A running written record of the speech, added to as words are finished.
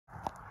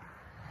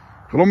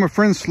Hello my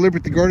friends,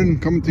 Liberty Garden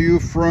coming to you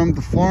from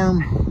the farm,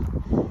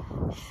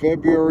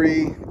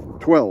 February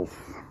 12th.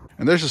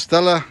 And there's a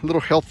Stella, little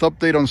health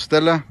update on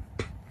Stella.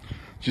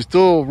 She's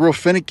still real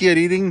finicky at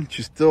eating.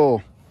 She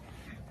still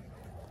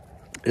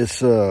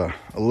is a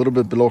little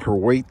bit below her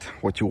weight,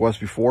 what she was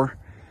before,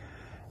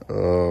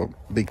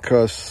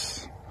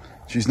 because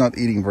she's not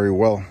eating very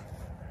well.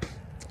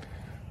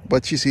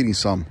 But she's eating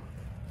some.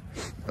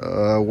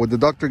 What the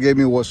doctor gave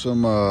me was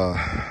some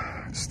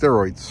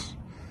steroids.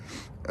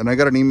 And I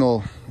got an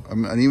email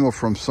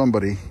from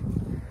somebody,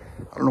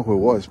 I don't know who it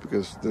was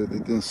because they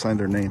didn't sign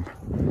their name,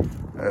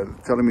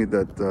 telling me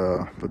that,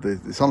 but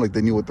it sounded like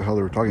they knew what the hell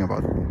they were talking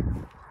about.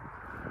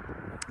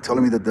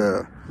 Telling me that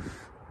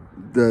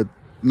that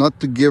not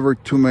to give her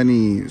too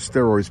many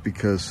steroids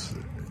because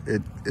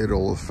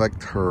it'll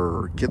affect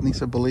her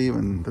kidneys, I believe,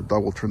 and the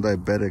dog will turn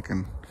diabetic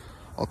and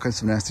all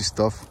kinds of nasty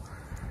stuff,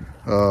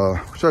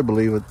 which I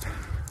believe it.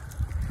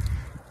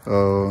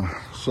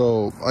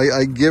 So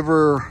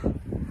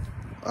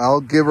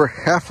I'll give her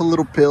half a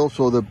little pill.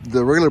 So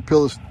the regular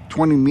pill is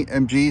 20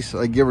 mgs.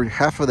 I give her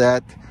half of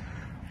that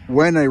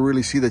when I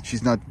really see that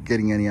she's not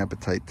getting any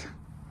appetite.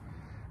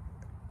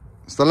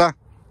 Stella,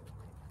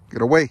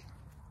 get away.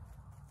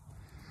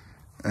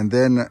 And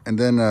then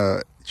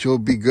she'll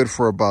be good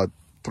for about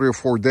 3 or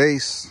 4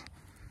 days,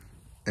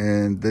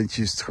 and then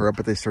her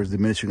appetite starts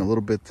diminishing a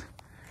little bit,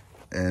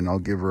 and I'll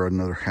give her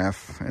another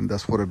half, and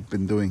that's what I've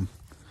been doing.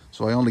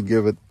 So I only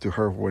give it to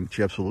her when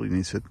she absolutely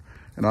needs it.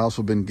 And I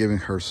also been giving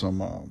her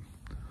some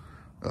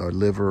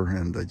liver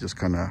and just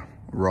kind of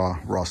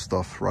raw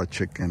stuff, raw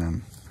chicken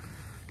and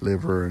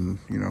liver, and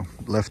you know,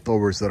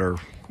 leftovers that are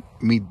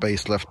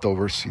meat-based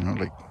leftovers, you know,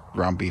 like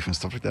ground beef and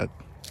stuff like that.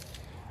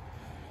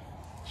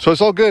 So it's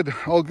all good,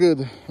 all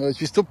good.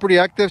 She's still pretty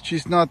active.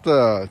 She's not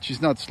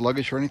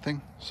sluggish or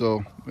anything.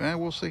 So yeah,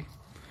 we'll see.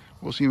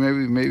 We'll see.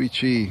 Maybe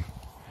she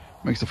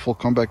makes a full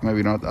comeback.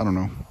 Maybe not. I don't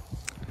know.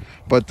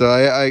 But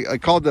I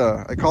called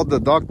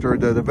the doctor,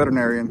 the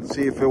veterinarian,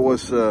 see if it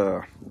was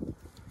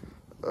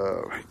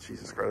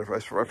Jesus Christ,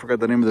 I forgot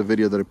the name of the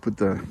video that I put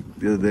the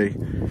other day.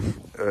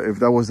 If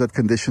that was that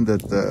condition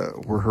that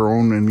where her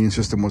own immune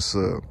system was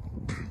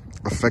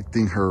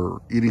affecting her,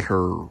 eating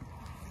her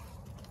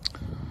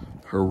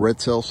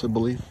red cells, I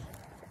believe.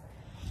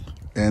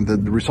 And the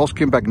results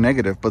came back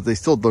negative, but they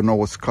still don't know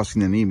what's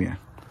causing anemia.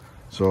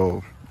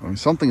 So I mean,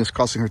 something is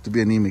causing her to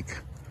be anemic.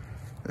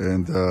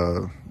 And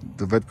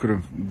the vet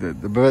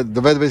the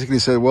vet basically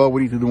said, well,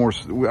 we need to do more.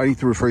 I need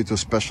to refer you to a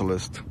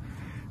specialist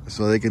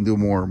so they can do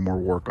more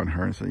work on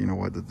her. And so, you know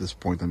what, at this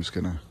point, I'm just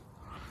gonna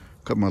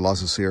cut my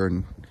losses here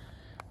and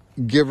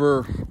give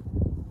her,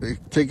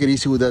 take it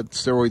easy with that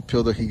steroid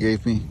pill that he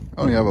gave me.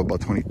 I only have about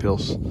 20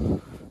 pills,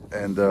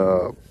 and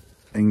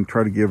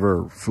try to give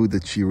her food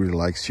that she really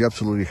likes. She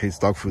absolutely hates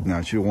dog food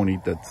now. She won't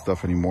eat that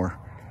stuff anymore.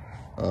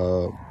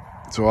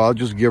 So I'll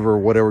just give her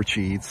whatever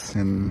she eats,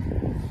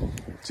 and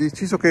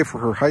she's okay for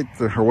her height.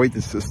 Her weight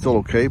is still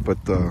okay, but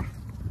I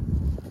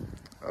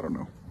don't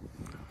know.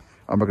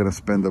 I'm not gonna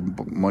spend a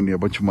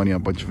bunch of money on a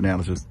bunch of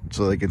analysis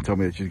so they can tell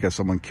me that she's got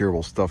some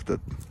incurable stuff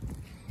that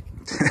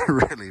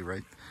really,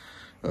 right?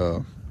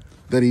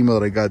 That email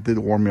that I got did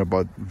warn me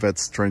about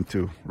vets trying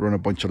to run a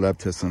bunch of lab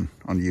tests on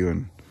you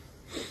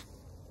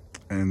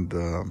and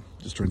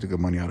just trying to get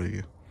money out of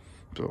you.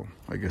 So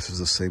I guess it's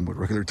the same with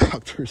regular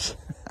doctors.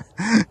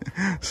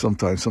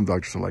 Sometimes some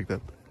doctors are like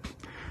that.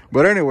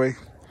 But anyway,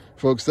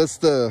 folks, that's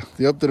the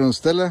update on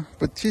Stella.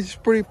 But she's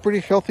pretty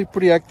healthy,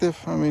 pretty active.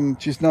 I mean,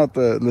 she's not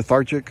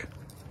lethargic.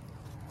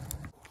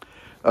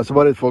 That's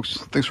about it, folks.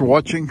 Thanks for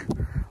watching.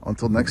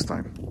 Until next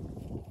time.